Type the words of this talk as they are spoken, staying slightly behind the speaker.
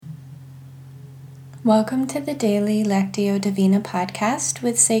Welcome to the daily Lectio Divina podcast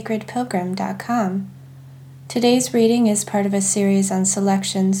with sacredpilgrim.com. Today's reading is part of a series on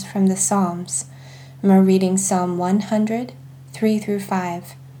selections from the Psalms, and we're reading Psalm 100, 3 through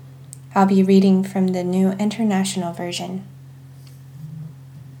 5. I'll be reading from the New International Version.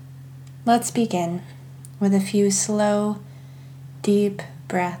 Let's begin with a few slow, deep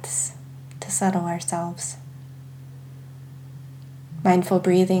breaths to settle ourselves. Mindful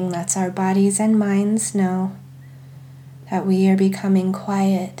breathing lets our bodies and minds know that we are becoming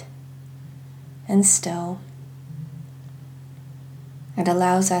quiet and still. It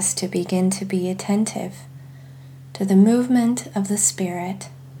allows us to begin to be attentive to the movement of the Spirit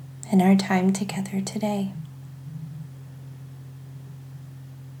in our time together today.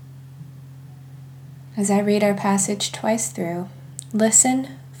 As I read our passage twice through, listen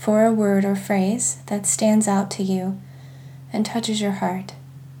for a word or phrase that stands out to you and touches your heart.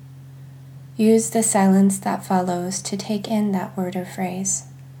 Use the silence that follows to take in that word or phrase.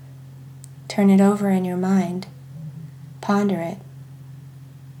 Turn it over in your mind. Ponder it.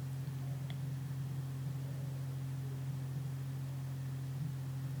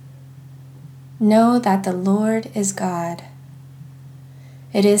 Know that the Lord is God.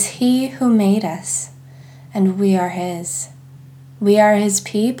 It is He who made us, and we are His. We are His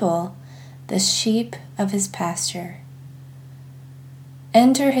people, the sheep of His pasture.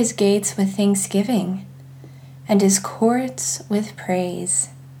 Enter His gates with thanksgiving, and His courts with praise.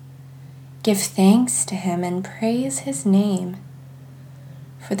 Give thanks to Him and praise His name.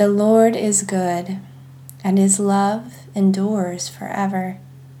 For the Lord is good, and His love endures forever.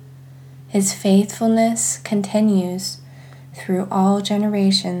 His faithfulness continues through all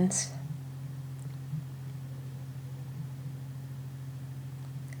generations.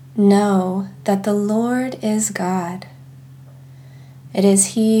 Know that the Lord is God. It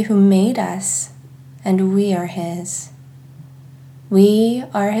is He who made us, and we are His. We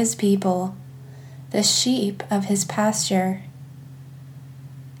are His people, the sheep of His pasture.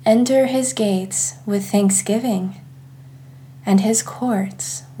 Enter His gates with thanksgiving, and His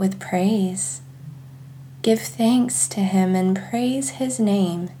courts with praise. Give thanks to Him and praise His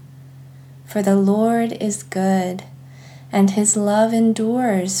name, for the Lord is good, and His love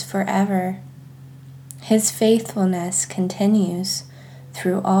endures forever. His faithfulness continues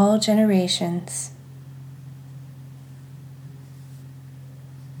through all generations.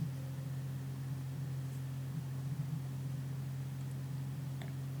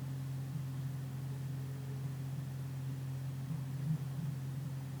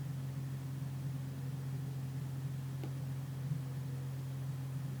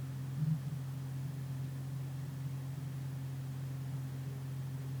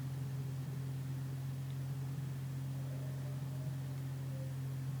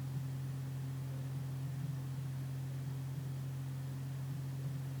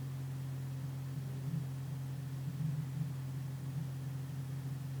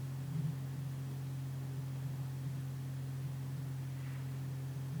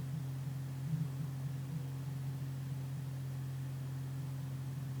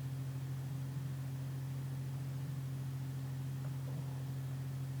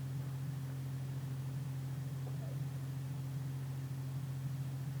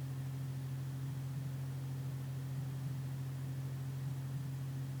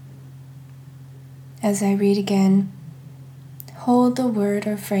 As I read again, hold the word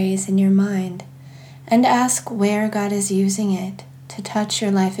or phrase in your mind and ask where God is using it to touch your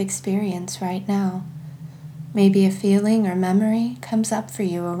life experience right now. Maybe a feeling or memory comes up for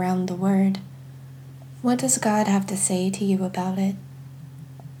you around the word. What does God have to say to you about it?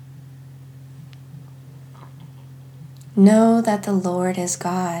 Know that the Lord is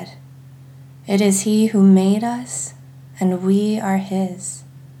God. It is He who made us, and we are His.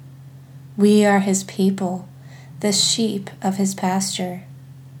 We are His people, the sheep of His pasture.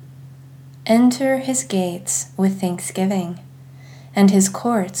 Enter His gates with thanksgiving, and His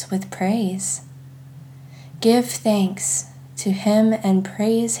courts with praise. Give thanks to Him and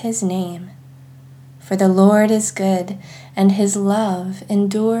praise His name. For the Lord is good, and His love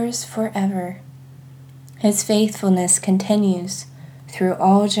endures forever. His faithfulness continues through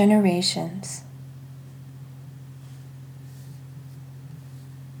all generations.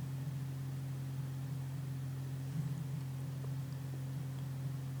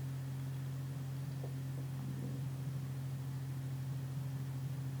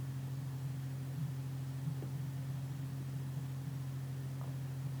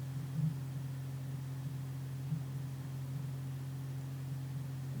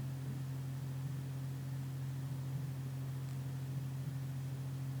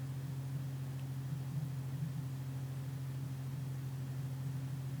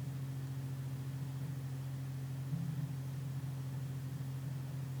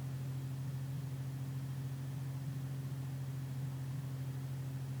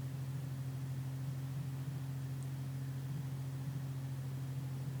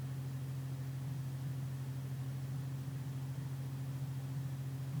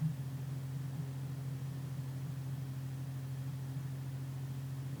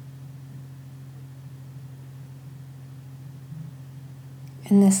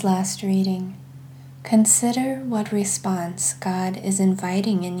 In this last reading, consider what response God is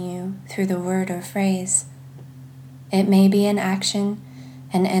inviting in you through the word or phrase. It may be an action,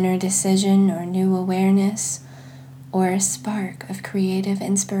 an inner decision or new awareness, or a spark of creative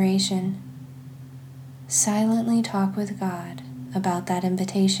inspiration. Silently talk with God about that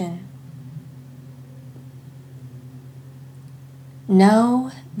invitation.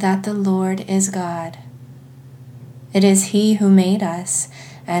 Know that the Lord is God. It is He who made us,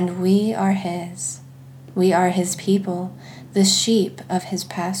 and we are His. We are His people, the sheep of His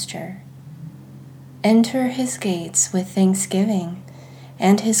pasture. Enter His gates with thanksgiving,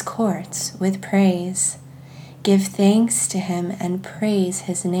 and His courts with praise. Give thanks to Him and praise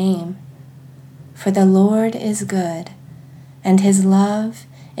His name. For the Lord is good, and His love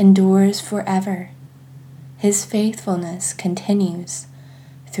endures forever. His faithfulness continues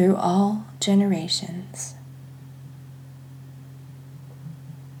through all generations.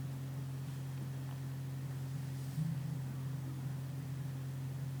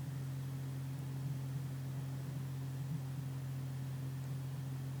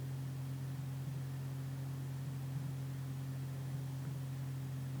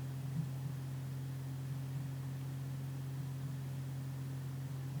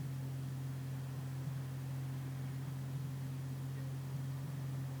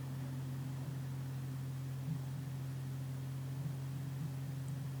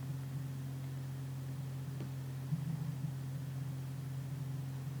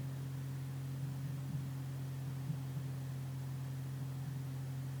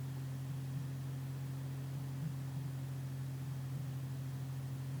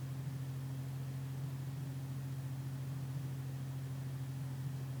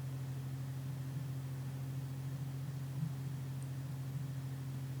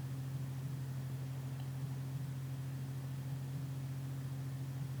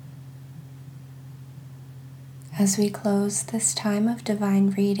 As we close this time of divine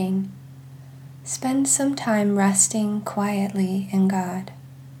reading, spend some time resting quietly in God.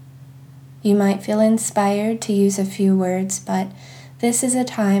 You might feel inspired to use a few words, but this is a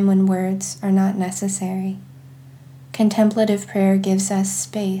time when words are not necessary. Contemplative prayer gives us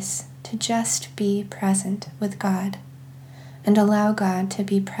space to just be present with God and allow God to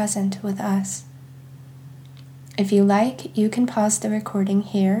be present with us. If you like, you can pause the recording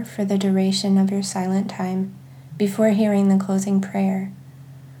here for the duration of your silent time before hearing the closing prayer,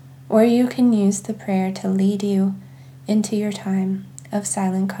 or you can use the prayer to lead you into your time of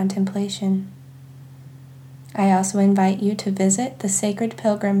silent contemplation. I also invite you to visit the Sacred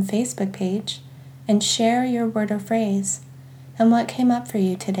Pilgrim Facebook page and share your word or phrase and what came up for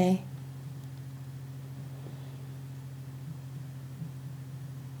you today.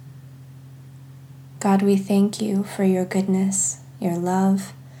 God, we thank you for your goodness, your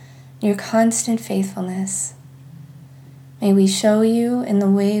love, your constant faithfulness. May we show you in the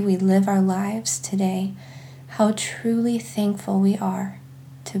way we live our lives today how truly thankful we are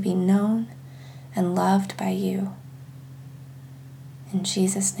to be known and loved by you. In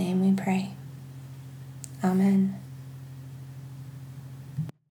Jesus' name we pray. Amen.